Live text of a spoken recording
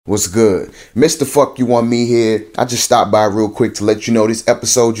What's good? Mr. Fuck You On Me here. I just stopped by real quick to let you know this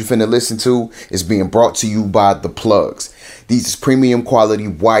episode you finna listen to is being brought to you by The Plugs. These is premium quality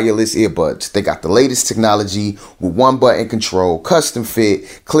wireless earbuds. They got the latest technology with one button control, custom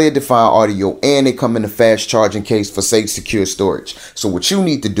fit, clear defined audio, and they come in a fast charging case for safe, secure storage. So what you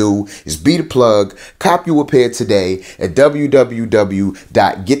need to do is be the plug, cop you a pair today at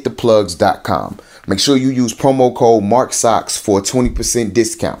www.gettheplugs.com. Make sure you use promo code MARKSOCKS for a 20%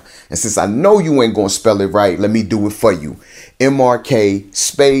 discount. And since I know you ain't gonna spell it right, let me do it for you. MRK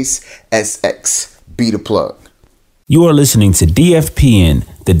space SX. Be the plug. You are listening to DFPN,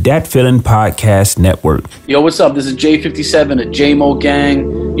 the Dat Feeling Podcast Network. Yo, what's up? This is J57 of Jamo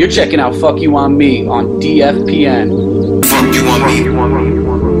Gang. You're checking out Fuck You On Me on DFPN. Fuck you on me.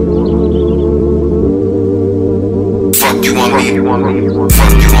 Fuck you on me. Fuck you on me.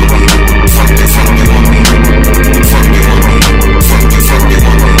 Fuck you on me. Fuck you on me. Fuck you on me.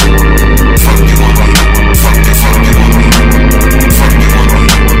 Fuck you on me. Fuck you on me. Fuck you on me. Fuck you on me. Fuck you on me. Fuck you on me.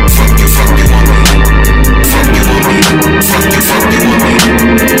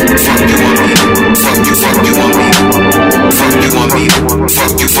 Fuck you on me. Fuck you on me.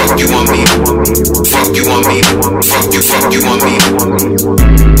 Fuck you on me. Fuck you on me. Fuck you on me. Fuck you on me.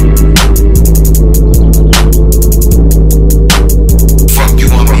 Fuck you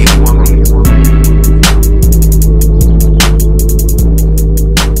on me.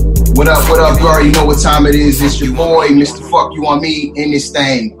 What up, what up? You already know what time it is. It's your boy, Mr. Fuck You On Me, in this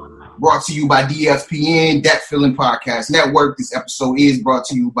thing. Brought to you by DFPN, Dat Feeling Podcast Network. This episode is brought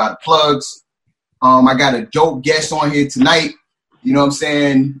to you by The Plugs. I got a dope guest on here tonight. You know what I'm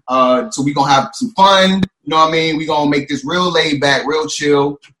saying? So we gonna have some fun. You know what I mean? We gonna make this real laid back, real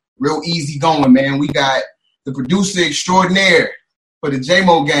chill, real easy going, man. We got the producer extraordinaire for the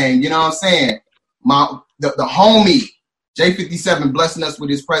Jamo Gang. You know what I'm saying? The homie. J57 blessing us with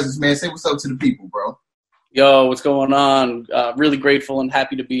his presence, man. Say what's up to the people, bro. Yo, what's going on? Really grateful and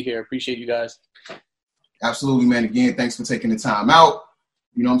happy to be here. Appreciate you guys. Absolutely, man. Again, thanks for taking the time out.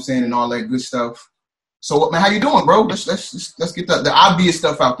 You know what I'm saying, and all that good stuff. So, man, how you doing, bro? Let's get the obvious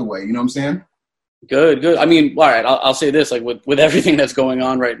stuff out the way. You know what I'm saying? Good. I mean, all right. I'll say this: like with everything that's going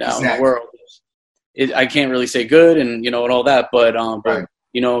on right now in the world, I can't really say good and and all that, but right.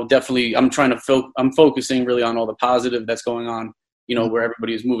 Definitely I'm I'm focusing really on all the positive that's going on, where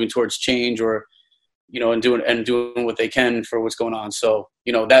everybody is moving towards change or, and doing what they can for what's going on. So,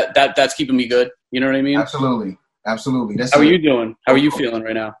 that's keeping me good. You know what I mean? Absolutely. How are you doing? How are you feeling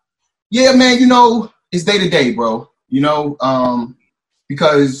right now? Yeah, man, it's day to day, bro.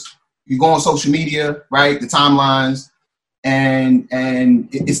 Because you go on social media, right? The timelines, and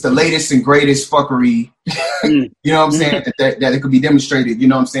it's the latest and greatest fuckery, you know what I'm saying, that it could be demonstrated, you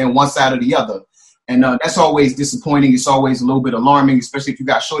know what I'm saying, one side or the other. And that's always disappointing. It's always a little bit alarming, especially if you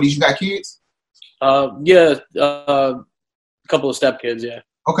got shorties. You got kids? Yeah, a couple of stepkids, yeah.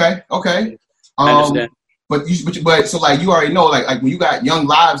 Okay. I understand. But so like you already know, like when you got young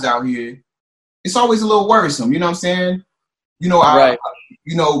lives out here, it's always a little worrisome, you know what I'm saying? Right.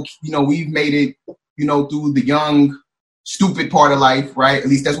 We've made it, through the young stupid part of life, right? At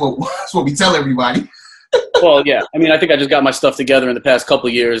least that's what we tell everybody. Well, yeah. I mean, I think I just got my stuff together in the past couple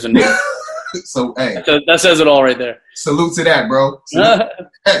of years, and so hey, that says it all right there. Salute to that, bro.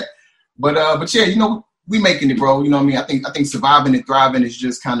 But yeah, we making it, bro. You know what I mean? I think surviving and thriving is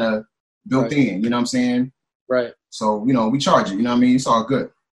just kind of built in. You know what I'm saying? Right. So we charge it. You know what I mean? It's all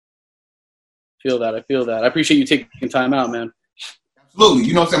good. I feel that. I appreciate you taking time out, man. Absolutely.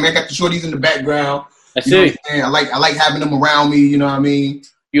 You know what I'm saying? I got the shorties in the background. I see. I like having them around me. You know what I mean?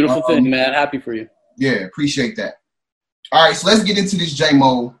 Beautiful thing, man. Happy for you. Yeah, appreciate that. All right, so let's get into this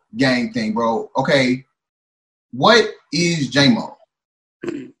Jamo Gang thing, bro. Okay, what is Jamo?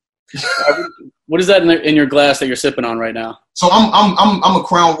 What is that in your glass that you're sipping on right now? So I'm a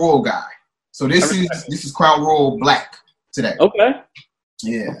Crown Royal guy. So this is Crown Royal Black today. Okay.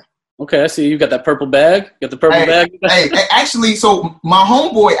 Yeah. Okay, I see. You got that purple bag. You got the purple bag. Hey, actually, so my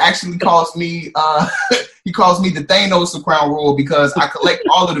homeboy actually calls me. He calls me the Thanos of Crown Royal because I collect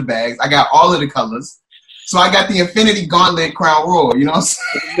all of the bags. I got all of the colors. So I got the Infinity Gauntlet Crown Royal. You know what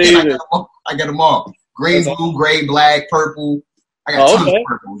I'm saying? I got them all. Green, blue, gray, black, purple. I got tons of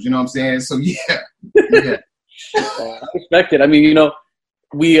purples. You know what I'm saying? So yeah. Unexpected. I mean,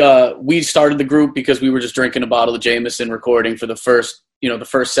 we started the group because we were just drinking a bottle of Jameson, recording for the first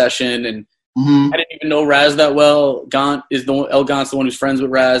session, and I didn't even know Raz that well. Gaunt's the one who's friends with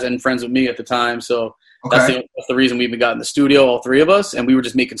Raz and friends with me at the time. So that's the reason we even got in the studio, all three of us, and we were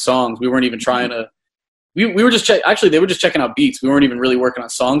just making songs. We weren't even trying to. We were just actually they were just checking out beats. We weren't even really working on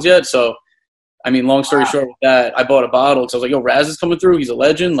songs yet. So I mean, long story short with that, I bought a bottle because I was like, yo, Raz is coming through. He's a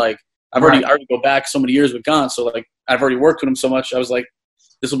legend. Like, I already go back so many years with Gaunt. So, like, I've already worked with him so much. I was like,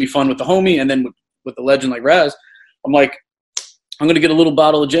 this will be fun with the homie. And then with the legend like Raz, I'm like, I'm going to get a little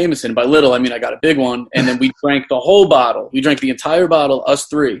bottle of Jameson. By little, I mean I got a big one. And then we drank the whole bottle. We drank the entire bottle, us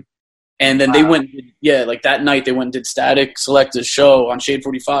three. And then they went, like that night they went and did Static Selecta's show on Shade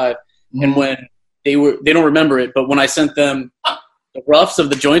 45. Mm-hmm. And when they don't remember it, but when I sent them the roughs of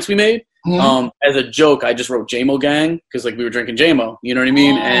the joints we made, as a joke, I just wrote Jamo Gang because like we were drinking Jamo, you know what I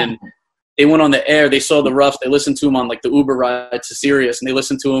mean? And they went on the air, they saw the roughs, they listened to them on like the Uber ride to Sirius, and they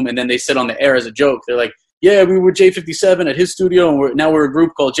listened to them, and then they said on the air as a joke, they're like, yeah, we were J57 at his studio, and now we're a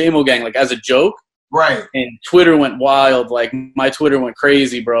group called Jamo Gang, like as a joke. Right. And Twitter went wild. Like my Twitter went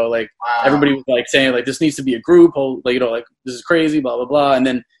crazy, bro. Like everybody was like saying like this needs to be a group. Like, you know, like this is crazy, blah blah blah. And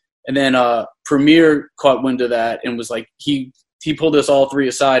then Premier caught wind of that and was like he pulled us all three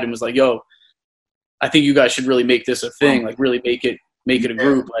aside and was like, yo, I think you guys should really make this a thing. Like really make it a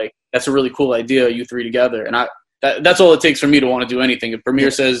group. Like that's a really cool idea, you three together. And that's all it takes for me to want to do anything. If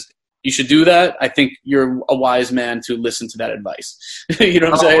Premier says you should do that, I think you're a wise man to listen to that advice. You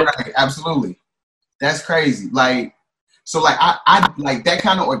know what I'm saying? Right. Absolutely. That's crazy. Like, so like I like that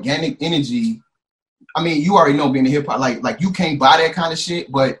kind of organic energy. I mean, you already know being a hip hop, like you can't buy that kind of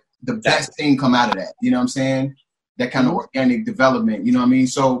shit, but the best thing come out of that. You know what I'm saying? That kind of organic development. You know what I mean?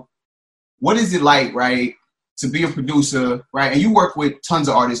 So what is it like, right, to be a producer, right? And you work with tons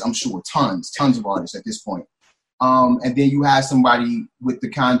of artists, I'm sure, tons of artists at this point. And then you have somebody with the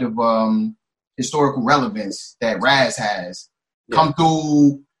kind of historical relevance that Raz has come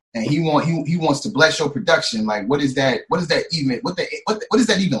through. And he wants to bless your production. Like, what is that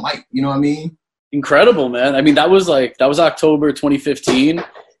even like? You know what I mean? Incredible, man. I mean, that was October 2015.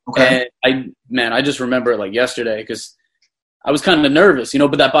 Okay. And I just remember it like yesterday because I was kind of nervous, you know,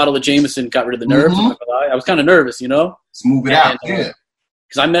 but that bottle of Jameson got rid of the nerves. I was kind of nervous, you know? Let's move it out. Yeah.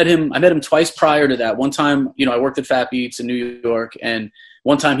 Because I met him twice prior to that. One time, you know, I worked at Fat Beats in New York, and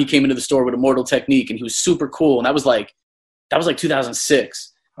one time he came into the store with Immortal Technique, and he was super cool. And that was like 2006.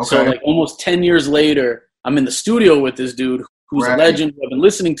 Okay. So like almost 10 years later, I'm in the studio with this dude who's a legend who I've been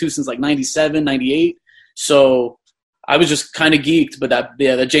listening to since like 97, 98. So I was just kind of geeked, but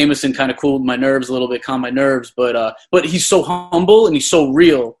that Jameson kind of cooled my nerves a little bit, calmed my nerves. But he's so humble and he's so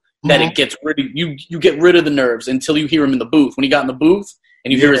real that it gets rid of you get rid of the nerves until you hear him in the booth. When he got in the booth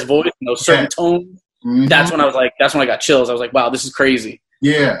and you hear his voice and those certain tones, that's when I got chills. I was like, wow, this is crazy.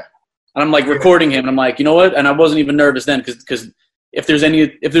 Yeah. And I'm like recording him and I'm like, you know what? And I wasn't even nervous then because if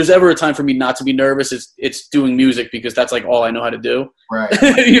there's ever a time for me not to be nervous, it's doing music because that's like all I know how to do. Right.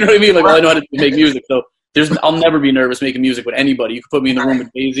 You know what I mean? Like all I know how to do is make music. So I'll never be nervous making music with anybody. You could put me in the room with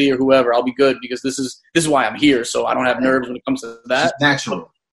Daisy or whoever. I'll be good because this is why I'm here. So I don't have nerves when it comes to that. It's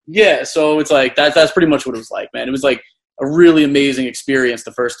natural. Yeah. So it's like that's pretty much what it was like, man. It was like a really amazing experience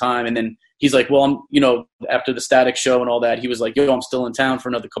the first time. And then he's like, well, I'm, you know, after the Static show and all that, he was like, yo, I'm still in town for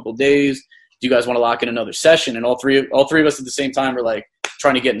another couple of days. Do you guys want to lock in another session? And all three of us at the same time were like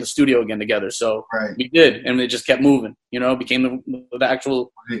trying to get in the studio again together. So we did, and it just kept moving. You know, became the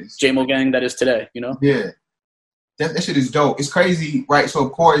actual Jamo Gang that is today. You know? Yeah, that shit is dope. It's crazy, right? So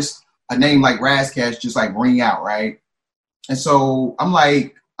of course, a name like Razcash just like ring out, right? And so I'm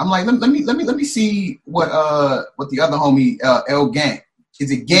like, let me see what the other homie El Gant. Is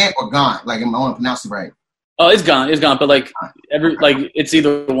it Gant or Gaunt? Like I want to pronounce it right. Oh, it's gone, but like it's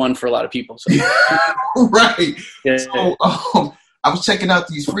either one for a lot of people. So. Right. Yeah. So I was checking out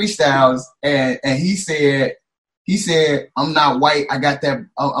these freestyles, and he said, I'm not white. I got that.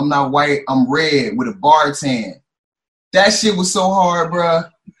 I'm not white. I'm red with a bar tan. That shit was so hard, bro.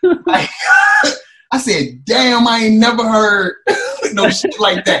 Like, I said, damn, I ain't never heard no shit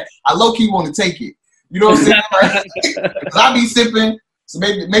like that. I low key want to take it. You know what I'm saying? Because I be sipping. So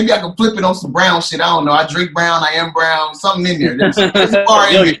maybe I can flip it on some brown shit. I don't know. I drink brown. I am brown. Something in there. There's a bar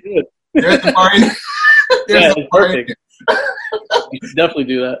in there. There's a bar in there. There's a bar in there. You should definitely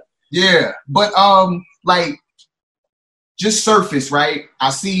do that. Yeah. But, like, just surface, right? I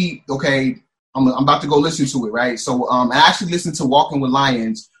see, okay, I'm about to go listen to it, right? So I actually listened to Walking with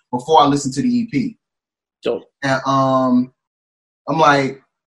Lions before I listened to the EP. Dope. And I'm like,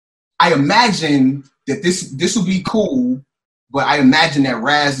 I imagine that this will be cool. But I imagine that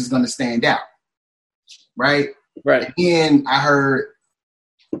Raz is going to stand out, right? Right. And then I heard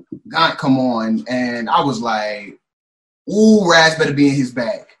Gaunt come on, and I was like, ooh, Raz better be in his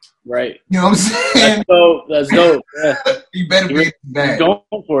bag. Right. You know what I'm saying? That's dope. Yeah. He better be in his bag. He's going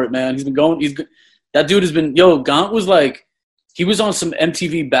for it, man. That dude has been, Gaunt was like, he was on some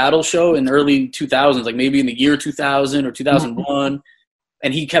MTV battle show in early 2000s, like maybe in the year 2000 or 2001.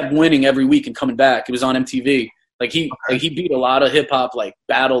 and he kept winning every week and coming back. It was on MTV. Like he beat a lot of hip hop like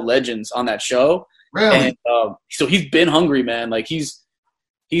battle legends on that show. Really? And so he's been hungry, man. Like he's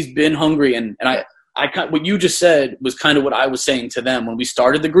been hungry, and I what you just said was kind of what I was saying to them when we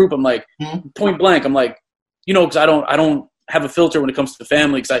started the group. I'm like, point blank, I'm like, you know, because I don't have a filter when it comes to the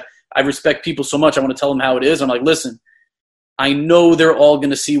family, because I respect people so much. I want to tell them how it is. I'm like, listen, I know they're all going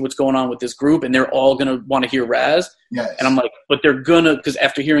to see what's going on with this group, and they're all going to want to hear Raz. Yes. And I'm like, but they're going to, because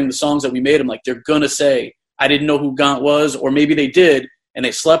after hearing the songs that we made, I'm like, they're going to say, I didn't know who Gaunt was, or maybe they did, and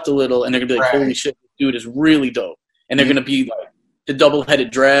they slept a little, and they're going to be like, holy shit, this dude is really dope. And they're going to be like the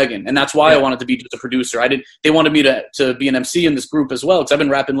double-headed dragon. And that's why I wanted to be just a producer. They wanted me to be an MC in this group as well, because I've been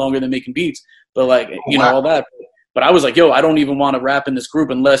rapping longer than making beats. But like, you know, all that. But I was like, yo, I don't even want to rap in this group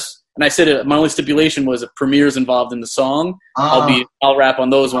unless, and I said it, my only stipulation was if Premier's involved in the song, I'll rap on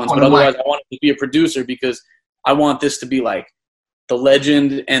those ones. But otherwise, I wanted to be a producer because I want this to be like the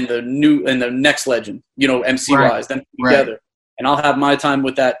legend and the next legend, you know, MC wise, them together. And I'll have my time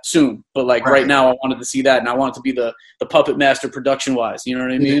with that soon. But like right now, I wanted to see that, and I wanted to be the puppet master production wise. You know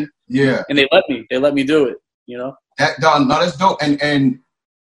what I mean? Yeah. And they let me do it. You know? That's dope. And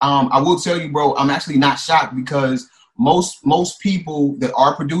I will tell you, bro, I'm actually not shocked, because most people that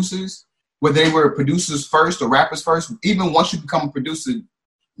are producers, whether they were producers first or rappers first, even once you become a producer,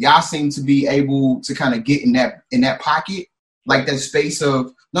 y'all seem to be able to kind of get in that pocket, like that space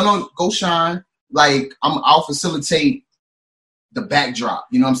of no, go shine. Like I'll facilitate the backdrop.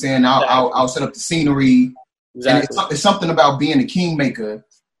 You know what I'm saying? I'll set up the scenery. Exactly. And it's something about being a kingmaker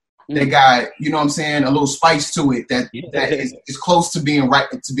that got, you know what I'm saying, a little spice to it that is close to being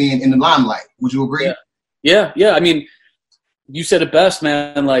in the limelight. Would you agree? Yeah. I mean, you said it best,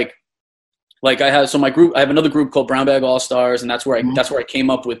 man. Like I have another group called Brown Bag All Stars, and that's where I came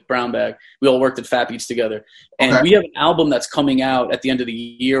up with Brown Bag. We all worked at Fat Beats together, and we have an album that's coming out at the end of the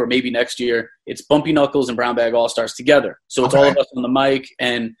year or maybe next year. It's Bumpy Knuckles and Brown Bag All Stars together. So it's all of us on the mic,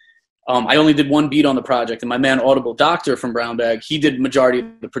 and I only did one beat on the project, and my man Audible Doctor from Brown Bag, he did majority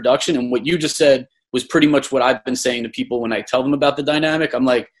of the production. And what you just said was pretty much what I've been saying to people when I tell them about the dynamic. I'm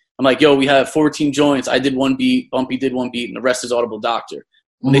like, yo, we have 14 joints. I did one beat, Bumpy did one beat, and the rest is Audible Doctor.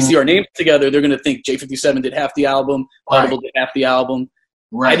 When they see our names together, they're going to think J57 did half the album, Audible did half the album.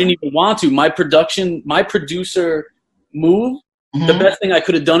 Right. I didn't even want to. My producer move, the best thing I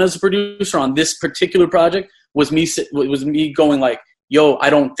could have done as a producer on this particular project was me going like, yo, I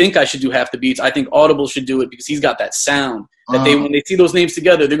don't think I should do half the beats. I think Audible should do it because he's got that sound that when they see those names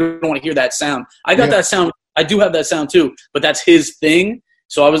together, they're going to want to hear that sound. I got that sound. I do have that sound too, but that's his thing.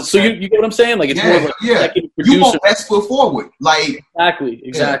 So you get what I'm saying? Like it's more of a second producer. You want best foot forward. Like exactly.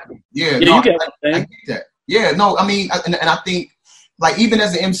 Yeah, no, you get what I'm saying. I get that. Yeah, no, I mean, and I think like even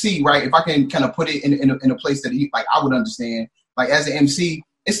as an MC, right? If I can kind of put it in a place that I would understand. Like as an MC,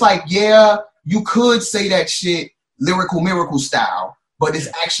 it's like, yeah, you could say that shit lyrical miracle style, but it's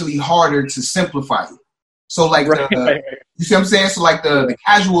actually harder to simplify it. So like you see what I'm saying? So like the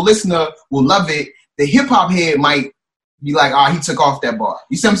casual listener will love it. The hip hop head might be like, he took off that bar.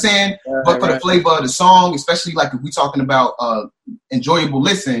 You see what I'm saying? But for the flavor of the song, especially like if we're talking about enjoyable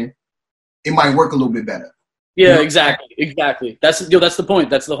listen, it might work a little bit better. Yeah, you know? Exactly. That's the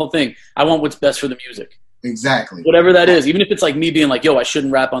point. That's the whole thing. I want what's best for the music. Exactly. Whatever that is, even if it's like me being like, yo, I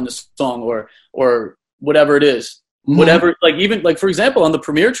shouldn't rap on this song or whatever it is. Whatever, like even like for example, on the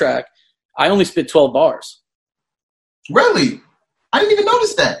Premiere track, I only spit 12 bars. Really? I didn't even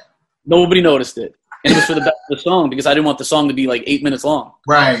notice that. Nobody noticed it. And it was for the best of the song because I didn't want the song to be like 8 minutes long.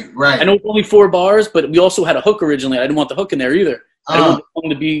 Right. I know it's only 4 bars, but we also had a hook originally. I didn't want the hook in there either. I didn't want the song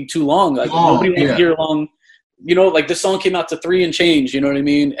to be too long. Like nobody wanted to hear long. You know, like this song came out to 3 and change. You know what I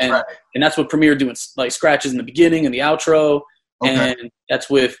mean? And and that's what Premiere doing, like scratches in the beginning and the outro, and that's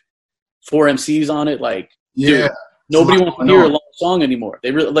with 4 MCs on it. Like, dude, nobody wants to hear a long song anymore.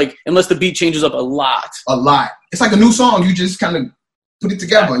 They really like unless the beat changes up a lot. It's like a new song. You just kind of put it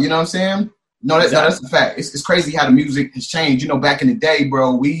together. You know what I'm saying? No, that's a fact. It's crazy how the music has changed. You know, back in the day,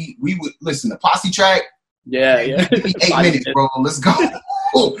 bro, we would listen to Posse track. Yeah. Give me 8 minutes, bro. Let's go.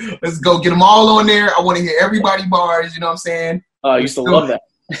 Let's go get them all on there. I want to hear everybody bars. You know what I'm saying? Oh, I used to love that.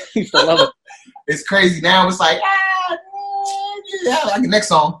 Used to love it. It's crazy. Now it's like, like the next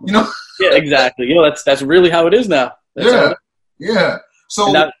song, you know? Yeah, exactly. You know, that's really how it is now. Yeah.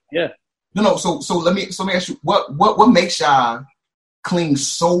 So, So let me ask you, what makes y'all cling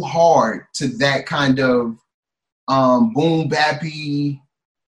so hard to that kind of boom bappy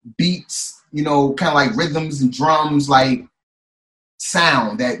beats, you know, kind of like rhythms and drums, like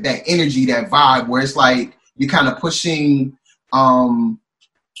sound, that energy, that vibe, where it's like you're kind of pushing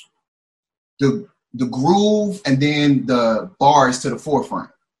the the groove and then the bars to the forefront.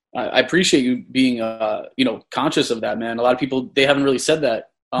 I appreciate you being, conscious of that, man. A lot of people, they haven't really said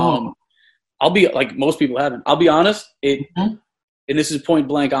that. I'll be like, most people haven't. I'll be honest. And this is point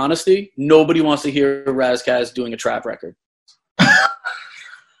blank honesty. Nobody wants to hear Razkaz doing a trap record.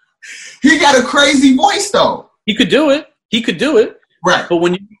 He got a crazy voice though. He could do it. Right.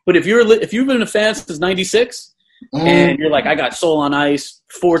 But if you've been a fan since '96 and you're like, I got Soul on Ice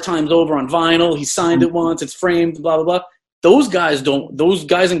 4 times over on vinyl. He signed it once. It's framed. Blah blah blah. Those guys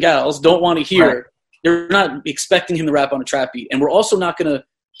and gals don't want to hear. Right. They're not expecting him to rap on a trap beat, and we're also not going to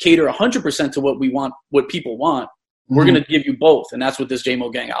cater 100% to what we want, what people want. We're going to give you both, and that's what this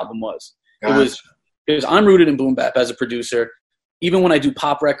Jamo Gang album was. Gotcha. It was because I'm rooted in boom bap as a producer. Even when I do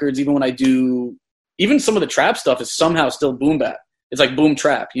pop records, even some of the trap stuff is somehow still boom bap. It's like boom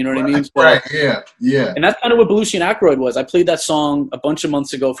trap, you know what I mean? So, right, yeah. And that's kind of what Belushi and Aykroyd was. I played that song a bunch of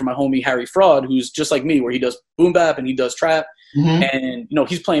months ago for my homie Harry Fraud, who's just like me, where he does boom bap and he does trap. And,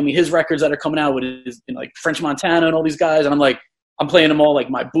 he's playing me his records that are coming out with his, like French Montana and all these guys. And I'm playing them all like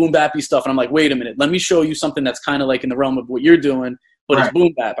my boom bappy stuff. And I'm like, wait a minute, let me show you something that's kind of like in the realm of what you're doing, but it's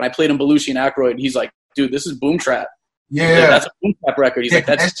boom bap. And I played him Belushi and Aykroyd, and he's like, dude, this is boom trap. Yeah. That's a boom trap record. He's like,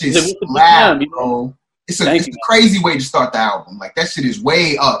 that's just loud, bro. It's a crazy way to start the album. Like, that shit is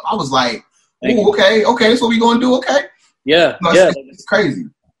way up. I was like, okay, that's what we going to do, okay? Yeah, it's crazy.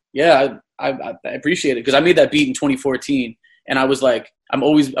 Yeah, I appreciate it because I made that beat in 2014, and I was like, I've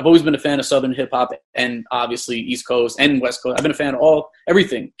always been a fan of Southern hip hop and obviously East Coast and West Coast. I've been a fan of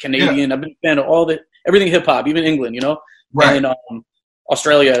everything Canadian. Yeah. I've been a fan of everything hip hop, even England, right. And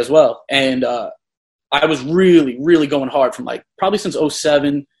Australia as well. And I was really, really going hard from like probably since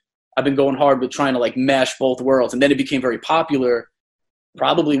 2007. I've been going hard with trying to like mash both worlds, and then it became very popular.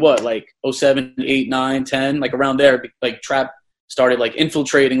 Probably like 2007, 8, 9, 10, like around there, like trap started like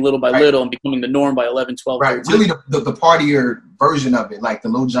infiltrating little by little and becoming the norm by 11, 12, right. 13. Really the partier version of it, like the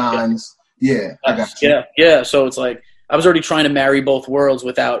Lil Jons. Yeah, I got you. Yeah. So it's like I was already trying to marry both worlds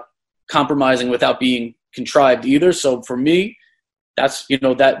without compromising, without being contrived either. So for me, that's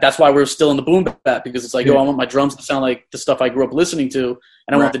that's why we're still in the boom bap, because it's like, I want my drums to sound like the stuff I grew up listening to,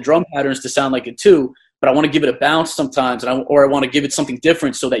 and I want the drum patterns to sound like it too. But I want to give it a bounce sometimes, or I want to give it something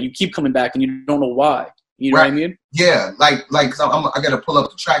different so that you keep coming back and you don't know why. You know what I mean? Yeah, like I got to pull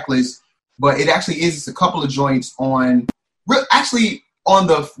up the track list, but it actually is a couple of joints on the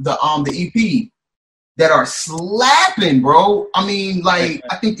EP that are slapping, bro. I mean, like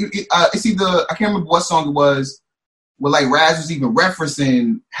I think it's either, I can't remember what song it was, where like Raz was even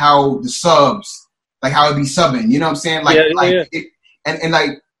referencing how the subs, like how it be subbing. You know what I'm saying? Like it, and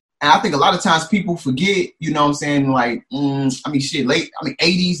like. And I think a lot of times people forget, you know what I'm saying, like, late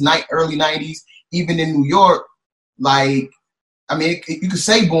 80s, early 90s, even in New York, like, I mean, you could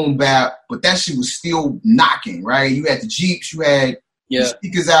say boom bap, but that shit was still knocking, right? You had the Jeeps, you had the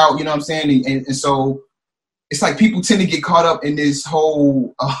speakers out, you know what I'm saying? And so it's like people tend to get caught up in this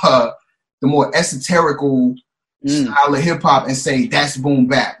whole, the more esoterical style of hip hop and say that's boom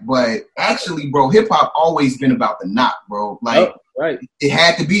bap. But actually, bro, hip hop always been about the knock, bro. Like, right. It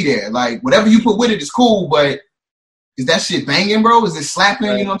had to be there. Like, whatever you put with it is cool, but is that shit banging, bro? Is it slapping?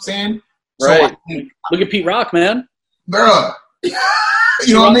 Right. You know what I'm saying? Right. So look at Pete Rock, man. Bruh. You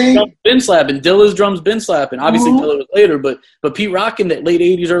know what I mean? Drums been slapping. Dilla's drums been slapping. Obviously, Dilla was later, but Pete Rock in the late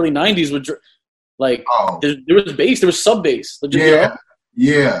 80s, early 90s would, like, there was bass. There was sub bass.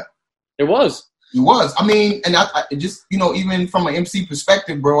 Yeah. There was. It was. I mean, and I just, even from an MC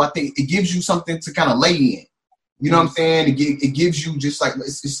perspective, bro, I think it gives you something to kind of lay in. You know what I'm saying? It gives you just like,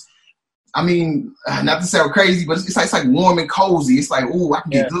 it's I mean, not to sound crazy, but it's like warm and cozy. It's like, ooh, I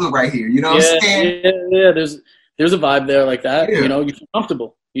can get good right here. You know what I'm saying? Yeah. There's a vibe there like that. Yeah. You feel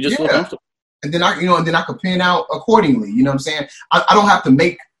comfortable. You just feel comfortable. And then I could pan out accordingly. You know what I'm saying? I don't have to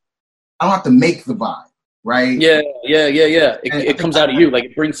make the vibe, right? Yeah. It comes out of you. Like,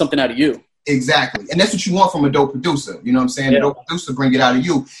 it brings something out of you. Exactly. And that's what you want from a dope producer. You know what I'm saying? Yeah. The dope producer bring it out of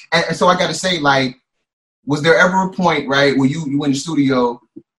you. And so I got to say, like, was there ever a point, right, where you in the studio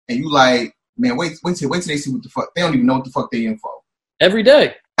and you like, man, wait till they see what the fuck, they don't even know what the fuck they in for. Every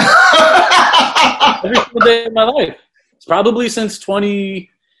day. Every single day of my life. It's probably since I'm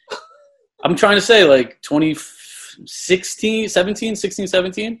trying to say like 2016, 17.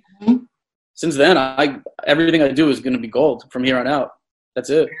 Mm-hmm. Since then, everything I do is going to be gold from here on out. That's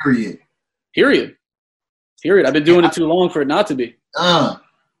it. Period. I've been doing it too long for it not to be.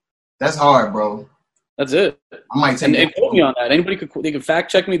 That's hard, bro. That's it. I might take and quote me on that. Anybody they could fact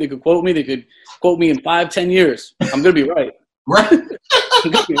check me. They could quote me. They could quote me in 5-10 years. I'm gonna be right. Right.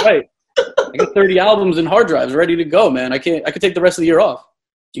 I'm gonna be right. I got 30 albums and hard drives ready to go, man. I could take the rest of the year off.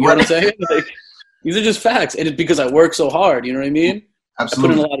 You know what I'm saying? Like, These are just facts. And it's because I work so hard. You know what I mean?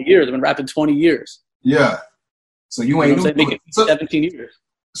 Absolutely. I put in a lot of years. I've been rapping 20 years. Yeah. So you ain't new to it. So, 17 years.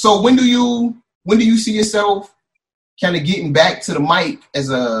 So when do you see yourself kind of getting back to the mic as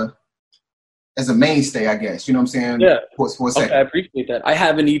a mainstay, I guess? You know what I'm saying? Yeah. For a second. Okay, I appreciate that. I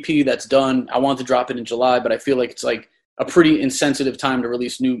have an EP that's done. I want to drop it in July, but I feel like it's like a pretty insensitive time to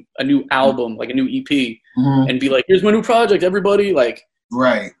release a new album, like a new EP, and be like, here's my new project, everybody. Like,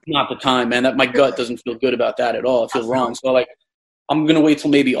 right. Not the time, man. That my gut doesn't feel good about that at all. It feels wrong. So like, I'm gonna wait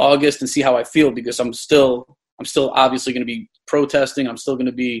till maybe August and see how I feel, because I'm still obviously gonna be protesting. I'm still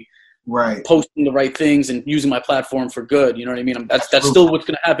gonna be posting the right things and using my platform for good. You know what I mean? That's still what's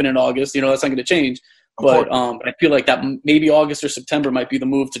gonna happen in August. You know, that's not gonna change. But I feel like that maybe August or September might be the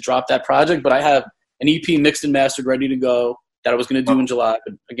move to drop that project. But I have an EP mixed and mastered ready to go that I was going to do in July,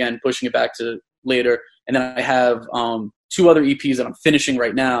 but again, pushing it back to later. And then I have 2 other EPs that I'm finishing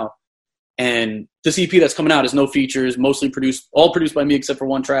right now. And this EP that's coming out is no features, all produced by me except for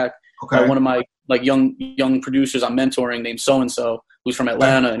one track. Okay. One of my like young producers I'm mentoring named So-and-so, who's from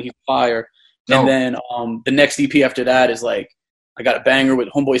Atlanta, and he's fire. No. And then the next EP after that is like, I got a banger with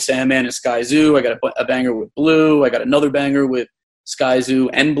Homeboy Sandman and Sky Zoo. I got a banger with Blue. I got another banger with Sky Zoo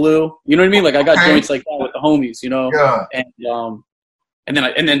and Blue. You know what I mean? Like I got joints like that with the homies, you know? Yeah.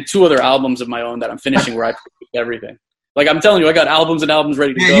 And then 2 other albums of my own that I'm finishing where I produce everything. Like I'm telling you, I got albums and albums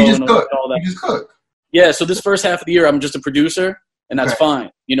ready to go. You just and cook. all that. You just cook. Yeah, so this first half of the year, I'm just a producer, and that's fine.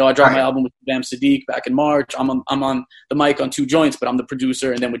 You know, I dropped my album with Bam Sadiq back in March. I'm on the mic on 2 joints, but I'm the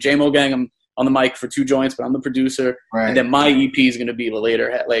producer. And then with Jamo Gang, I'm on the mic for 2 joints, but I'm the producer. Right. And then my EP is going to be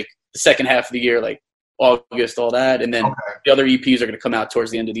later, like the second half of the year, like August, all that. And then the other EPs are going to come out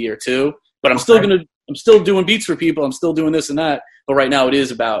towards the end of the year too. But I'm still doing beats for people. I'm still doing this and that. But right now it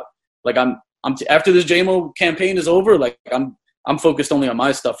is about like I'm after this Jamo campaign is over, like I'm focused only on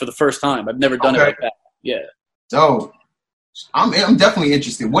my stuff for the first time. I've never done it like that. Yeah. So I'm definitely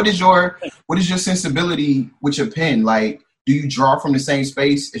interested. What is your sensibility with your pen? Like, do you draw from the same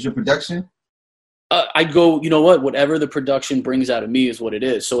space as your production? I go, you know what? Whatever the production brings out of me is what it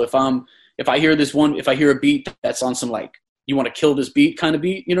is. So if I hear a beat that's on some like, you want to kill this beat kind of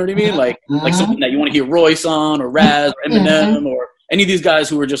beat, you know what I mean? Like something that you want to hear Royce on or Raz or Eminem or any of these guys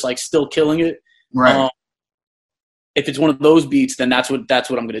who are just like still killing it. Right. If it's one of those beats, then that's what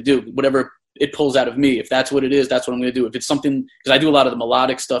I'm going to do. Whatever it pulls out of me. If that's what it is, that's what I'm going to do. If it's something, because I do a lot of the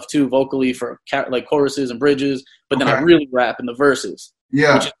melodic stuff too, vocally for like choruses and bridges, but then I really rap in the verses.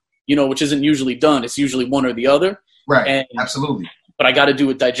 Yeah. Which isn't usually done. It's usually one or the other. Right. And, absolutely. But I got to do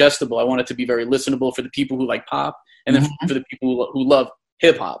it digestible. I want it to be very listenable for the people who like pop, and then for the people who love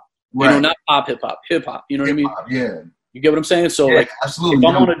hip hop. Right. You know, not pop hip hop. You know what I mean? Yeah. You get what I'm saying? So like, absolutely.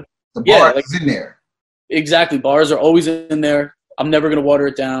 The bar is in there. Exactly. Bars are always in there. I'm never gonna water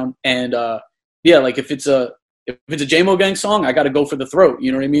it down. And like if it's a Jamo Gang song, I got to go for the throat.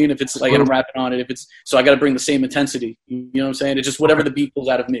 You know what I mean? If it's like I'm rapping on it, so I got to bring the same intensity. You know what I'm saying? It's just whatever the beat pulls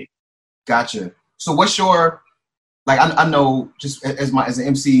out of me. Gotcha. So what's your like? I know just as an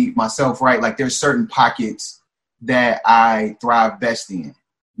MC myself, right? Like there's certain pockets that I thrive best in. You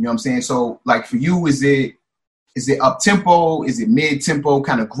know what I'm saying? So like for you, is it up tempo? Is it mid tempo,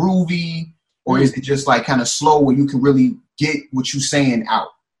 kind of groovy, or is it just like kind of slow where you can really get what you're saying out?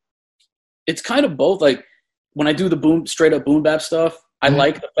 It's kind of both. Like when I do the straight up boom bap stuff, I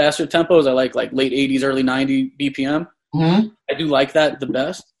like the faster tempos. I like late 80s, early 90 BPM. I do like that the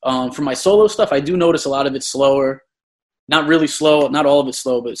best. For my solo stuff, I do notice a lot of it's slower. Not really slow, not all of it's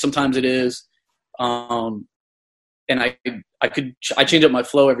slow, but sometimes it is. And I change up my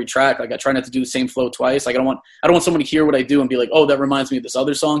flow every track. Like I try not to do the same flow twice. Like I don't want someone to hear what I do and be like, oh, that reminds me of this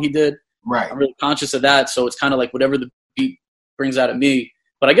other song he did. Right. I'm really conscious of that. So it's kind of like whatever the beat brings out of me.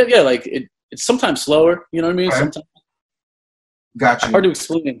 But I get, like it's sometimes slower. You know what I mean? Right. Sometimes. Got you. Hard to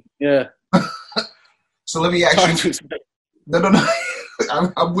explain. Yeah. So let me ask you. No.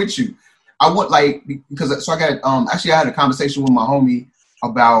 I'm with you. I want because I got actually I had a conversation with my homie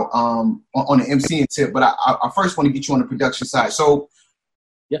about on the MCing tip, but I first want to get you on the production side. So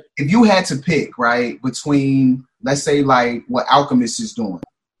if you had to pick, right, between let's say like what Alchemist is doing,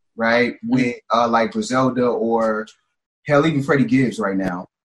 right, with like Griselda or hell even Freddie Gibbs right now,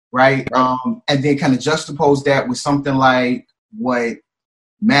 right, and then kind of juxtapose that with something like what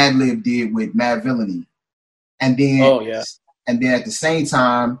Madlib did with Mad Villainy, and then and then at the same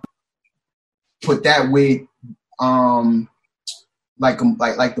time put that with like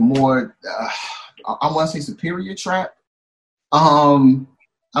the more I want to say superior trap.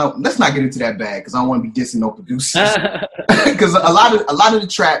 Let's not get into that bag because I don't want to be dissing no producers. Because a lot of the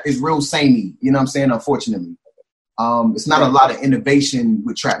trap is real samey. You know what I'm saying? Unfortunately, it's not a lot of innovation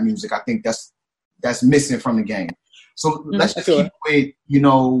with trap music. I think that's that's missing from the game. So let's just keep with, you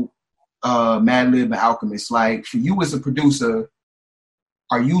know, Madlib and Alchemist. Like, for you as a producer,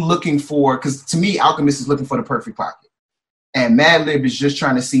 are you looking for, because to me, Alchemist is looking for the perfect pocket. And Madlib is just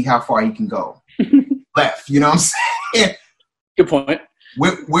trying to see how far he can go. Left, you know what I'm saying? Good point.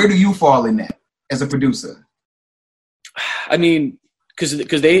 Where do you fall in that as a producer? I mean,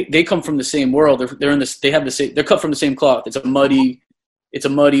 because they come from the same world. They're in this. They have the same. They're cut from the same cloth. It's a muddy,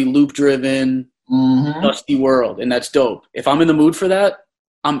 loop driven, dusty world, and that's dope. If I'm in the mood for that,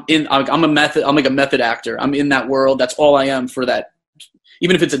 I'm like a method actor. I'm in that world. That's all I am for that.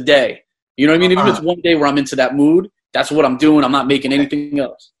 Even if it's a day, you know what I mean? Even if it's one day where I'm into that mood, that's what I'm doing. I'm not making anything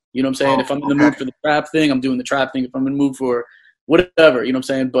else. You know what I'm saying? If I'm in the mood for the trap thing, I'm doing the trap thing. If I'm in the mood for whatever, you know what I'm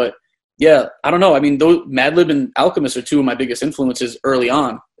saying? But yeah, I don't know. I mean, Madlib and Alchemist are two of my biggest influences early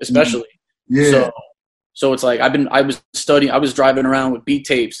on, especially. Yeah. So it's like I was driving around with beat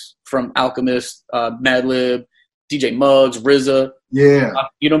tapes from Alchemist, Madlib, DJ Muggs, RZA. Yeah.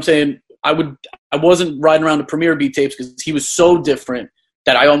 You know what I'm saying? I wasn't riding around to Premiere beat tapes because he was so different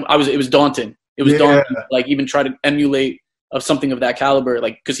that it was daunting. It was daunting, like, even try to emulate of something of that caliber,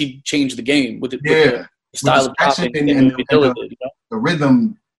 like, because he changed the game with the style of chopping and the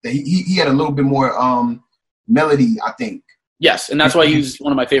rhythm. He had a little bit more melody, I think. Yes, and that's why he's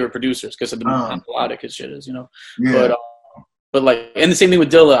one of my favorite producers, because of the melodic his shit is, you know. Yeah. But like, and the same thing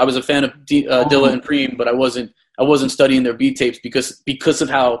with Dilla. I was a fan of Dilla and Preem, but I wasn't studying their beat tapes because of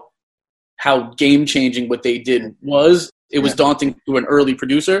how game changing what they did was. It was daunting to an early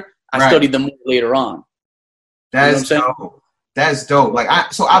producer. I studied them later on. That's dope. That's dope. Like,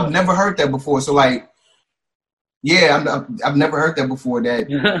 I've never heard that before. So like, yeah, I've never heard that before.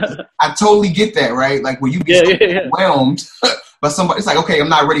 That I totally get that, right? Like, when you get overwhelmed by somebody, it's like, okay, I'm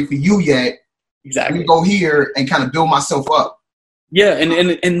not ready for you yet. Exactly. Let me go here and kind of build myself up. Yeah,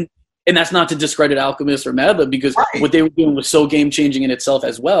 and that's not to discredit Alchemist or Madlib, because what they were doing was so game changing in itself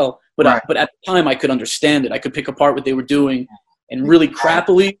as well. But but at the time, I could understand it. I could pick apart what they were doing and really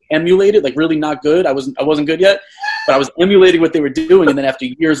crappily emulate it, like really not good. I wasn't good yet, but I was emulating what they were doing. And then after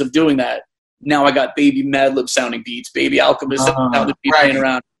years of doing that, now I got baby Madlib sounding beats, baby Alchemist sounding beats playing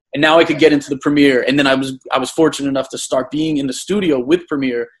around. And now I could get into the Premiere. And then I was fortunate enough to start being in the studio with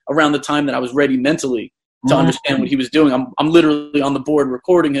Premiere around the time that I was ready mentally to understand what he was doing. I'm literally on the board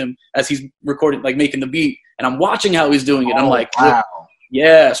recording him as he's recording, like making the beat, and I'm watching how he's doing it. I'm like, wow.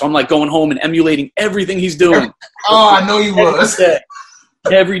 Yeah. So I'm like going home and emulating everything he's doing. I know you was.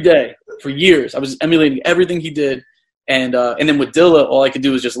 Every day for years. I was emulating everything he did. And then with Dilla, all I could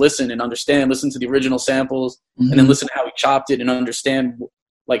do was just listen and understand, listen to the original samples, and then listen to how he chopped it and understand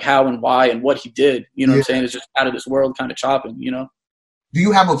like how and why and what he did. You know what I'm saying? It's just out of this world kind of chopping, you know? Do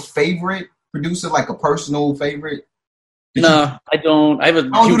you have a favorite producer, like a personal favorite? No, I don't. I have a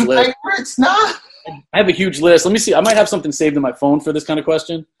huge list. Favorites? Nah. I have a huge list. Let me see. I might have something saved in my phone for this kind of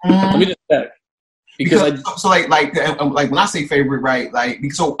question. Let me just check. Because like when I say favorite, right? Like,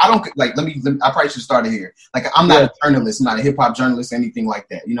 so I don't like. Let me. I probably should start it here. Like, I'm not a journalist. I'm not a hip hop journalist, anything like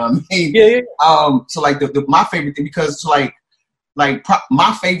that. You know what I mean? Yeah. So like my favorite thing, because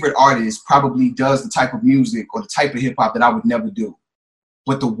my favorite artist probably does the type of music or the type of hip hop that I would never do.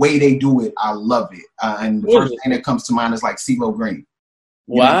 But the way they do it, I love it. And the first thing that comes to mind is like CeeLo Green.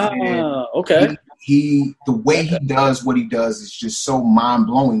 Wow. Okay. The way he does what he does is just so mind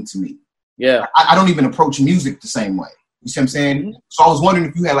blowing to me. Yeah. I don't even approach music the same way. You see what I'm saying? So I was wondering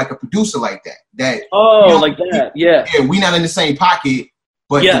if you had like a producer like that. Like that. Yeah. Yeah. We not in the same pocket,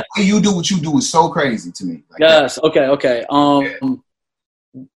 but the way you do what you do is so crazy to me. Like yes. That. Okay.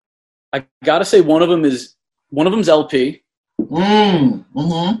 I gotta say one of them's LP. One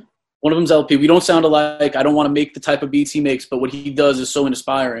of them's LP. We don't sound alike. I don't want to make the type of beats he makes, but what he does is so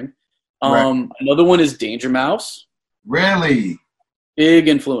inspiring. Another one is Danger Mouse. Really? Big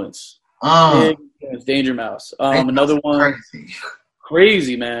influence. Big influence, Danger Mouse. Another one.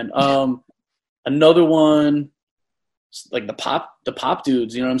 Crazy, man. Another one, like the pop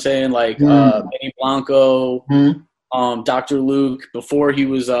dudes, you know what I'm saying? Like Benny Blanco, Dr. Luke, before he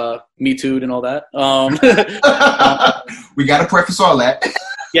was Me Too'd and all that. We gotta preface all that.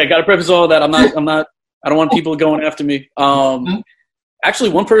 Yeah, gotta preface all that. I don't want people going after me. Actually,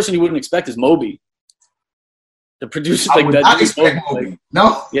 one person you wouldn't expect is Moby. The producer, like that. I expect Moby.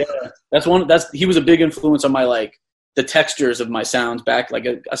 No. Yeah, he was a big influence on my, like, the textures of my sounds back like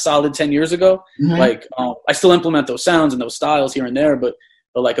a solid 10 years ago. Like, I still implement those sounds and those styles here and there, but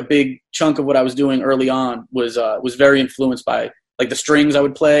like a big chunk of what I was doing early on was very influenced by like the strings I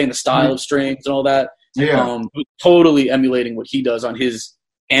would play and the style of strings and all that. Yeah. Totally emulating what he does on his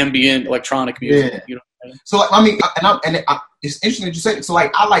ambient electronic music. Yeah. You know what I mean? So I mean, it's interesting that you said it. So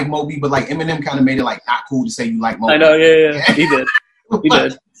like I like Moby, but like Eminem kind of made it like not cool to say you like Moby. I know, yeah. He did. He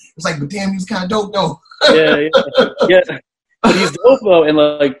did. It's like, but damn, he was kind of dope though. yeah. But he's dope though, and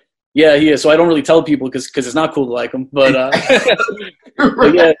like, yeah, he is. So I don't really tell people because it's not cool to like him. But,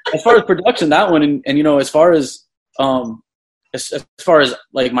 but yeah, as far as production, that one, and you know, as far as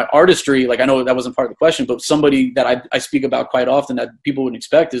like my artistry, like I know that wasn't part of the question, but somebody that I speak about quite often that people wouldn't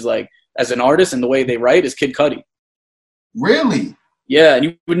expect is like as an artist and the way they write is Kid Cudi. Really? Yeah, and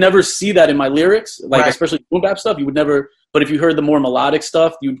you would never see that in my lyrics, like especially boom bap stuff. You would never. But if you heard the more melodic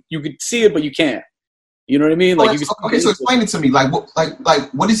stuff, you could see it, but you can't. You know what I mean? Like okay, so explain it to me. Like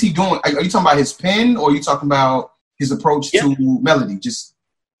what is he doing? Are you talking about his pen, or are you talking about his approach to melody? Just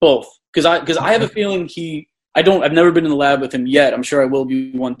both, because I have a feeling I've never been in the lab with him yet. I'm sure I will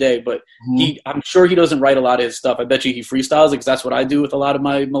be one day, but I'm sure he doesn't write a lot of his stuff. I bet you he freestyles it because that's what I do with a lot of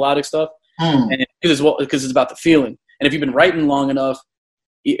my melodic stuff, and because it's about the feeling. And if you've been writing long enough,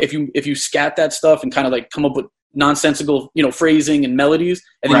 if you scat that stuff and kind of like come up with nonsensical, you know, phrasing and melodies,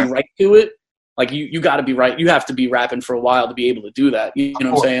 and then you write to it, like you got to be right. You have to be rapping for a while to be able to do that. You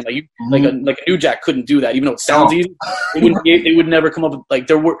know what I'm saying? Like like a New Jack couldn't do that, even though it sounds easy. They would never come up with like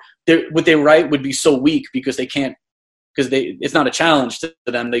what they write would be so weak because they can't, because it's not a challenge to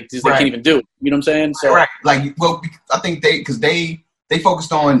them. They can't even do it. You know what I'm saying? So like, well, I think they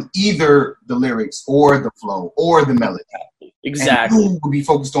focused on either the lyrics or the flow or the melody. Exactly. And you would be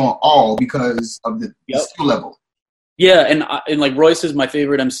focused on all because of the skill level. Yeah, and like Royce is my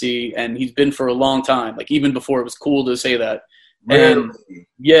favorite MC, and he's been for a long time. Like even before it was cool to say that. Really? And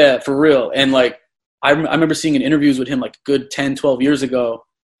yeah, for real. And like I remember seeing in interviews with him like a good 10, 12 years ago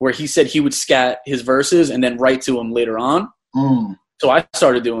where he said he would scat his verses and then write to them later on. So I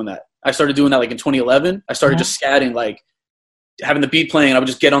started doing that. I started doing that like in 2011. I started just scatting, like having the beat playing, and I would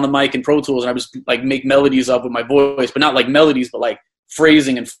just get on the mic in Pro Tools and I would just like make melodies up with my voice, but not like melodies, but like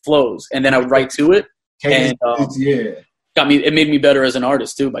phrasing and flows. And then I would write to it. And it made me better as an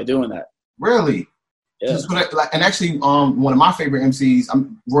artist too by doing that. Really? Yeah. And actually, one of my favorite MCs,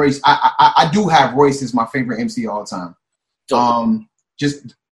 Royce. I do have Royce as my favorite MC all the time.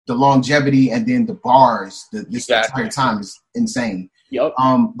 Just the longevity and then the bars. This entire time is insane. Yep.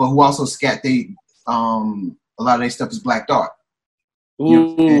 But who also scat a lot of their stuff is Black Dart.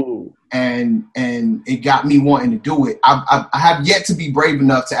 Ooh. And it got me wanting to do it. I have yet to be brave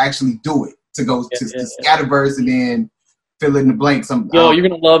enough to actually do it. To go to Scatterverse and then fill in the blanks. You're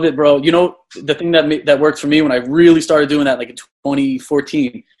gonna love it, bro. You know the thing that worked for me when I really started doing that, like in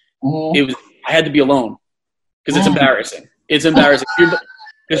 2014, it was I had to be alone because it's embarrassing. It's embarrassing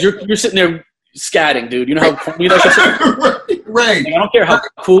because you're sitting there scatting, dude. You know how corny that is. Right. Like, I don't care how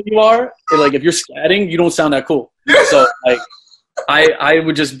cool you are. Like if you're scatting, you don't sound that cool. So like I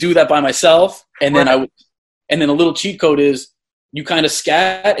would just do that by myself, and then and then a little cheat code is. You kind of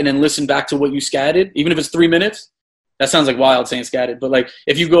scat and then listen back to what you scatted, even if it's 3 minutes. That sounds like wild saying scatted, but like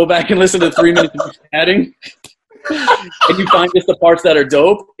if you go back and listen to 3 minutes of scatting and you find just the parts that are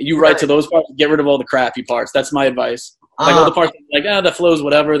dope, you write to those parts, get rid of all the crappy parts. That's my advice. Like all the parts like, that flows,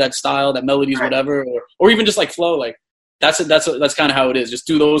 whatever, that style, that melody's whatever, or even just like flow, like that's kind of how it is. Just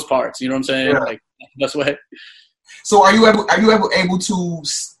do those parts. You know what I'm saying? Yeah. Like that's the way. So are you ever able to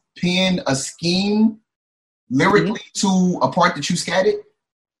pin a scheme lyrically to a part that you scatted?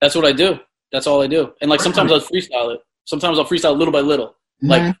 That's what I do. That's all I do. And like sometimes I'll freestyle it. Sometimes I'll freestyle little by little,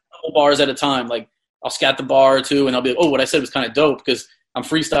 like a couple bars at a time. Like I'll scat the bar or two, and I'll be like, oh, what I said was kind of dope because I'm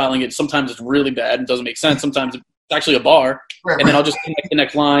freestyling it. Sometimes it's really bad and doesn't make sense. Sometimes it's actually a bar, and then I'll just connect the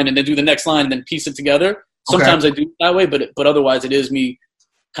next line and then do the next line and then piece it together. Sometimes I do it that way, but otherwise it is me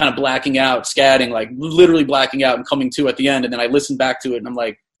kind of blacking out, scatting, like literally blacking out and coming to at the end, and then I listen back to it and I'm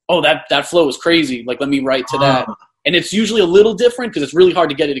like, oh, that flow is crazy. Like, let me write to that. And it's usually a little different because it's really hard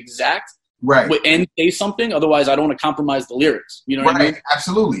to get it exact. Right. And say something. Otherwise, I don't want to compromise the lyrics. You know what I mean?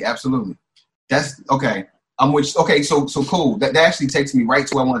 Absolutely. Absolutely. That's okay. Okay. So cool. That actually takes me right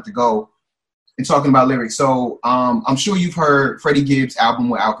to where I wanted to go in talking about lyrics. So I'm sure you've heard Freddie Gibbs' album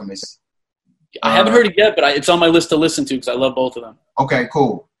with Alchemist. I haven't heard it yet, but it's on my list to listen to because I love both of them. Okay,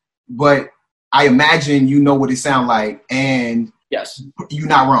 cool. But I imagine you know what it sounds like, and yes, you're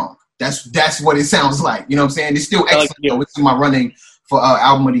not wrong. That's what it sounds like. You know what I'm saying? It's still excellent. It's in my running for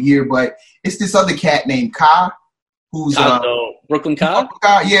album of the year, but it's this other cat named Ka, who's Brooklyn Ka.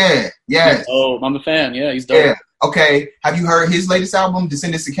 Yeah, yes. Oh, I'm a fan. Yeah, he's dope. Yeah. Okay. Have you heard his latest album,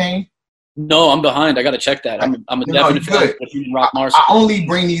 Descendants of Cain? No, I'm behind. I got to check that. I'm a definite fan of Human Rock Mars. I only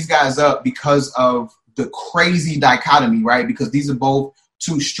bring these guys up because of the crazy dichotomy, right? Because these are both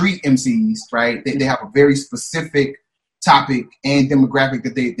two street MCs, right? They have a very specific topic and demographic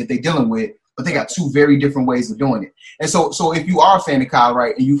that they're dealing with, but they got two very different ways of doing it. And so if you are a fan of Kyle,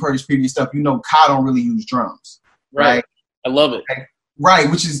 right, and you've heard his previous stuff, you know Kyle don't really use drums, right? I love it. Right,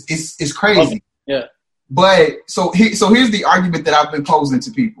 which is crazy. Yeah. But so here's the argument that I've been posing to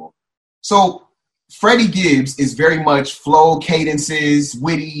people. So Freddie Gibbs is very much flow, cadences,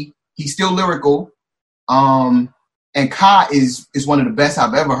 witty. He's still lyrical. And Ka is one of the best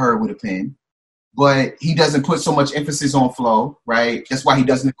I've ever heard with a pen. But he doesn't put so much emphasis on flow, right? That's why he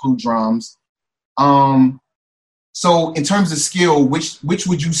doesn't include drums. So in terms of skill, which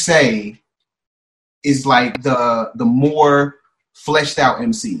would you say is like the more fleshed out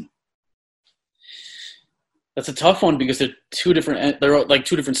MC? That's a tough one because they're like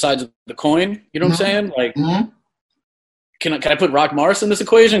two different sides of the coin. You know what I'm saying? Like, can I put Rock Mars in this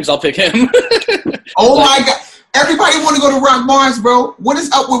equation? Because I'll pick him. Oh my God! Everybody want to go to Rock Mars, bro. What is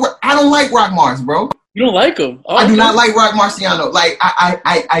up with? I don't like Rock Mars, bro. You don't like him? Oh, I do not like Rock Marciano. Like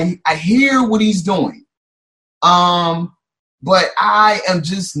I hear what he's doing, but I am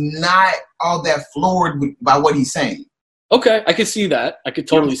just not all that floored by what he's saying. Okay, I could see that. I could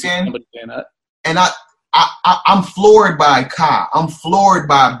totally see somebody saying that. And I'm floored by Ka. I'm floored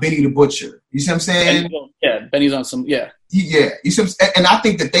by Benny the Butcher. You see what I'm saying? Benny's on some, Yeah. You see what I'm saying? And I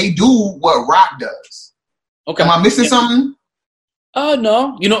think that they do what Rock does. Okay. Am I missing something?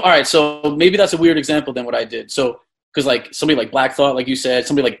 No. All right, so maybe that's a weird example than what I did. So, because like somebody like Black Thought, like you said,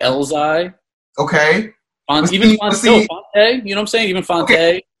 somebody like Elzai. Okay. Fonte, you know what I'm saying? Even Fonte.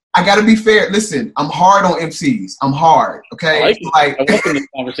 Okay. I gotta be fair. Listen, I'm hard on MCs. I'm hard. Okay. I welcome this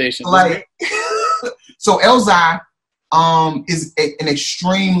conversation. Like, so Elzai is an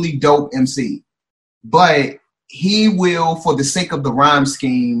extremely dope MC, but he will, for the sake of the rhyme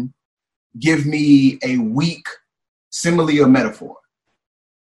scheme, give me a weak simile or metaphor.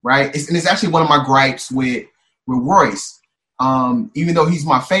 Right? It's actually one of my gripes with Royce. Even though he's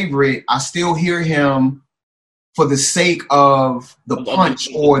my favorite, I still hear him for the sake of the punch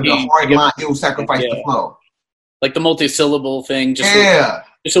or the hard line. It will sacrifice the flow. Like the multi-syllable thing, just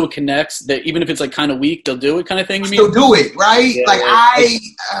so it connects. That even if it's like kind of weak, they'll do it, kind of thing. You mean? Still do it, right? Yeah, like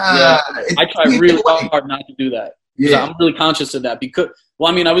I try really hard not to do that. Yeah, I'm really conscious of that because.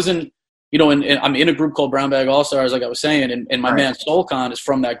 Well, I mean, I was in. I'm in a group called Brown Bag All Stars, like I was saying, and my man Soulcon is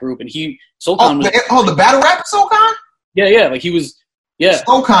from that group, and Soulcon was the battle rapper Soulcon? Yeah, like he was. Yeah,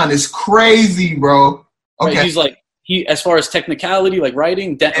 Soulcon is crazy, bro. Okay, right, he's like as far as technicality, like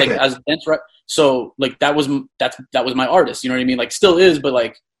writing, as dense rap. So like that was my artist. You know what I mean? Like still is, but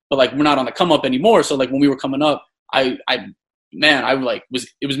we're not on the come up anymore. So like when we were coming up, it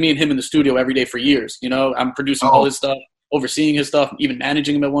was me and him in the studio every day for years. You know, I'm producing all his stuff, overseeing his stuff, even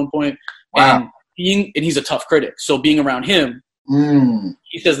managing him at one point. Wow. And he's a tough critic. So being around him,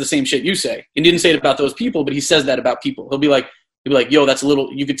 he says the same shit you say. He didn't say it about those people, but he says that about people. He'll be like, yo, that's a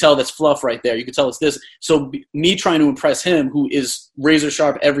little, you could tell that's fluff right there. You could tell it's this. So me trying to impress him, who is razor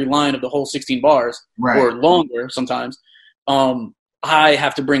sharp every line of the whole 16 bars or longer sometimes, I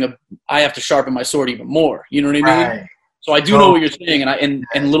have to sharpen my sword even more. You know what I mean? So I do know what you're saying.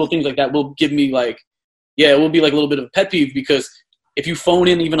 And little things like that will give me like, it will be like a little bit of a pet peeve because if you phone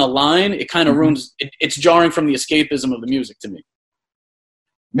in even a line, it kind of ruins, it's jarring from the escapism of the music to me.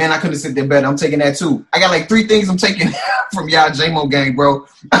 Man, I couldn't sit there better. I'm taking that too. I got like 3 things I'm taking from y'all Jamo gang, bro.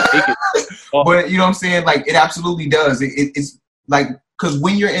 But you know what I'm saying? Like it absolutely does. It's like, cause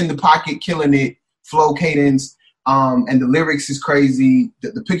when you're in the pocket killing it, flow cadence, and the lyrics is crazy.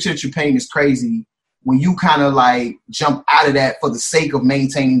 The picture that you paint is crazy. When you kind of like jump out of that for the sake of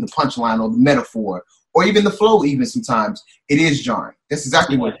maintaining the punchline or the metaphor or even the flow, even sometimes it is jarring. That's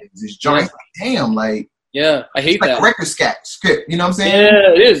exactly what it is. It's jarring. It's like, damn, like. Yeah, I hate like that. Like a record script, you know what I'm saying?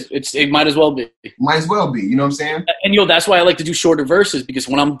 Yeah, it is. It might as well be. Might as well be, you know what I'm saying? And that's why I like to do shorter verses because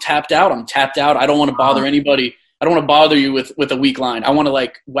when I'm tapped out, I'm tapped out. I don't want to bother anybody. I don't want to bother you with a weak line. I want to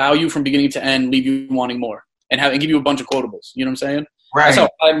like wow you from beginning to end, leave you wanting more, and give you a bunch of quotables. You know what I'm saying? Right.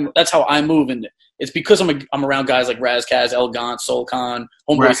 That's how I move, and it's because I'm around guys like Razkaz, El Gant, Soulcon,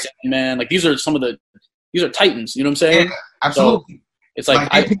 Homeboy Man. Like these are titans. You know what I'm saying? Yeah, absolutely. So, it's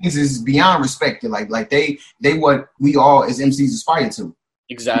like their opinions is beyond respected. Like they what we all as MCs aspire to.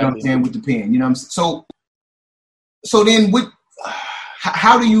 Exactly. You know what I'm saying with the pen. You know what I'm saying? So then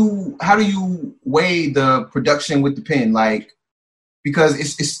how do you weigh the production with the pen? Like because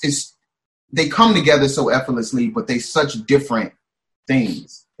it's they come together so effortlessly, but they such different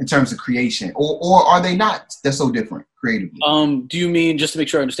things in terms of creation, or are they not? They're so different creatively. Do you mean, just to make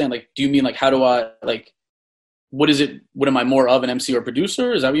sure I understand? Like, do you mean like how do I like? What is it? What am I more of, an MC or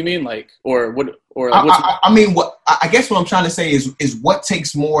producer? Is that what you mean? Like, or what? Or I mean, what I guess what I'm trying to say is what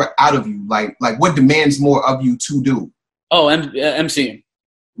takes more out of you? Like what demands more of you to do? Oh, MCing.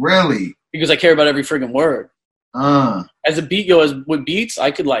 Really? because I care about every friggin' word. As a beat, as with beats,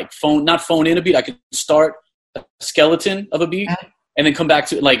 I could like not phone in a beat. I could start a skeleton of a beat and then come back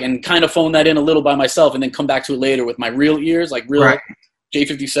to it, like, and kind of phone that in a little by myself, and then come back to it later with my real ears, like real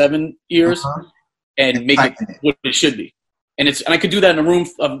J57 ears, and make it what it should be. And I could do that in a room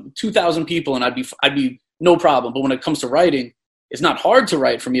of 2,000 people, and I'd be no problem. But when it comes to writing, it's not hard to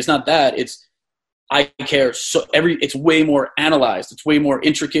write for me. It's not that. I care it's way more analyzed. It's way more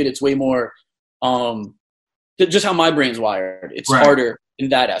intricate. It's way more just how my brain's wired. It's harder in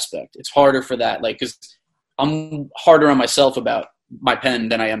that aspect. It's harder for that, like, because I'm harder on myself about my pen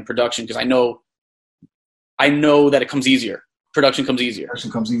than I am production, because I know that it comes easier. Production comes easier.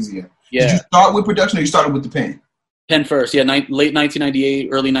 Yeah. Did you start with production, or you started with the pen? Pen first, yeah. Late 1998,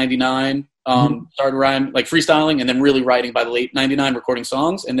 early 99. Started writing, like freestyling, and then really writing by the late 99, recording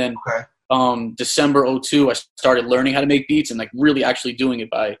songs. And then December 2002, I started learning how to make beats and like really actually doing it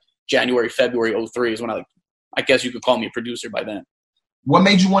by January, February 2003 is when I guess you could call me a producer by then. What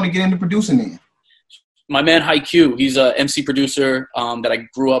made you want to get into producing then? My man F.U.I.M, he's a MC producer that I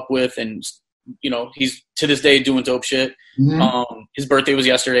grew up with, and he's to this day doing dope shit. His birthday was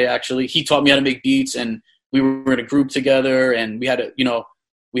yesterday, actually. He taught me how to make beats, and we were in a group together, and we had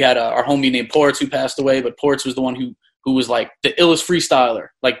our homie named Ports who passed away, but Ports was the one who was like the illest freestyler,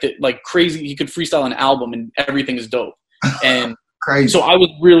 like crazy. He could freestyle an album and everything is dope. And crazy. So I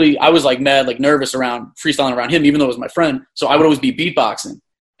was like mad, like nervous around freestyling around him, even though it was my friend. So I would always be beatboxing.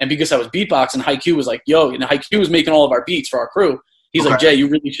 And because I was beatboxing, F.U.I.M was like, yo, and F.U.I.M was making all of our beats for our crew. He's like, Jay, you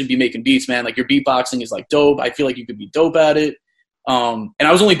really should be making beats, man. Like, your beatboxing is like dope. I feel like you could be dope at it. And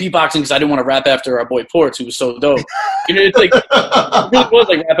I was only beatboxing because I didn't want to rap after our boy Ports, who was so dope. It's like, it really was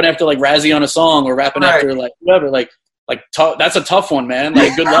like rapping after like Razzie on a song, or rapping after like whoever. Like that's a tough one, man.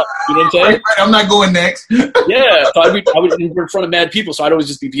 Like, good luck. You know what I'm saying? Right, I'm not going next. Yeah. So I would in front of mad people, so I'd always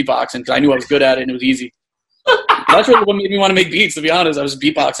just be beatboxing because I knew I was good at it and it was easy. That's really what made me want to make beats, to be honest. I was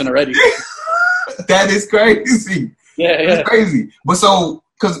beatboxing already. That is crazy. Yeah. That's crazy. But so,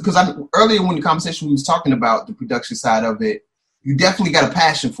 because earlier when the conversation we was talking about the production side of it, you definitely got a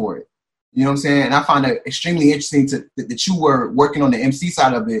passion for it. You know what I'm saying? And I find it extremely interesting that you were working on the MC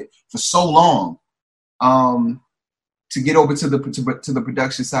side of it for so long, to get over to the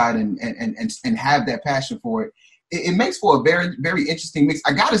production side and have that passion for it. It makes for a very, very interesting mix.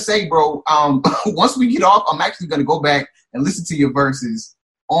 I gotta say, bro, once we get off, I'm actually gonna go back and listen to your verses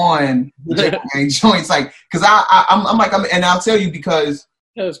on the Jamo Gang joints, like, because and I'll tell you, because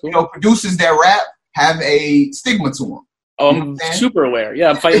cool. Producers that rap have a stigma to them. Oh, I'm super aware.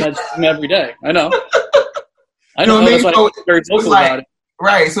 Yeah, I'm fighting that every day. I know. I know. That's why I'm very vocal about it.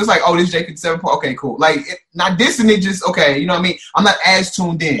 Right, so it's like, oh, this J57. Okay, cool. Like, not dissing it, just okay. You know what I mean? I'm not as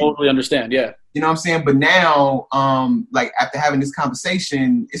tuned in. Totally understand. Yeah. You know what I'm saying? But now, like, after having this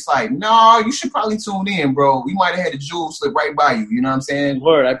conversation, it's like, no, you should probably tune in, bro. We might have had a jewel slip right by you. You know what I'm saying?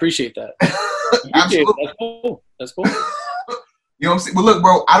 Word, I appreciate that. Absolutely. That's cool. You know what I'm saying? But look,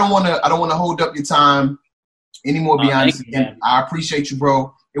 bro, I don't wanna hold up your time anymore. Be honest. I appreciate you,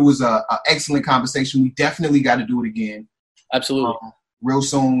 bro. It was a excellent conversation. We definitely got to do it again. Absolutely. Real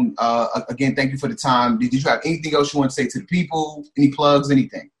soon. Again, thank you for the time. Did you have anything else you want to say to the people? Any plugs?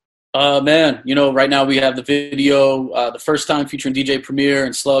 Anything? Man, right now we have the video, the first time featuring DJ Premier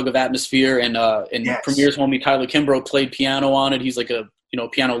and Slug of Atmosphere, and yes. Premier's homie Tyler Kimbrough played piano on it. He's like a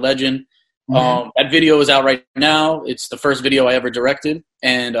piano legend. That video is out right now. It's the first video I ever directed,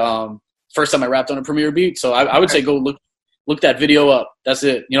 and first time I rapped on a Premier beat. So I would say go look that video up. That's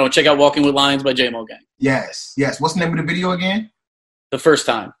it. Check out Walking with Lions by Jamo Gang. Yes. What's the name of the video again? The first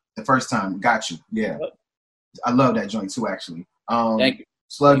time. Got you. Yeah. I love that joint too, actually. Thank you.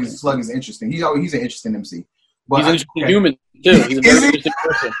 Slug is interesting. He's an interesting MC. But he's an interesting human too. He's a very interesting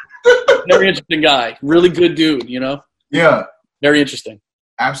person. Very interesting guy. Really good dude, Yeah. Very interesting.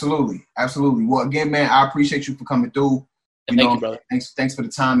 Absolutely. Well, again, man, I appreciate you for coming through. Thank you, brother. Thanks for the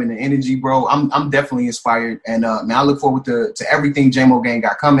time and the energy, bro. I'm definitely inspired, and man, I look forward to everything Jamo Gang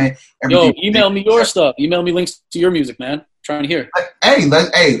got coming. Email me your stuff. Email me links to your music, man. Trying to hear. Hey,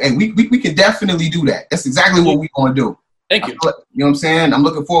 we can definitely do that. That's exactly what we want to do. Thank you. You know what I'm saying? I'm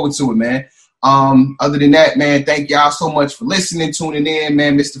looking forward to it, man. Other than that, man, thank y'all so much for listening, tuning in,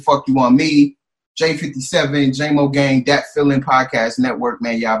 man. Mr. F.U.I.M, J57, Jamo Gang, That F.U.I.M Podcast Network,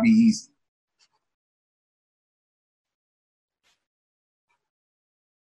 man. Y'all be easy.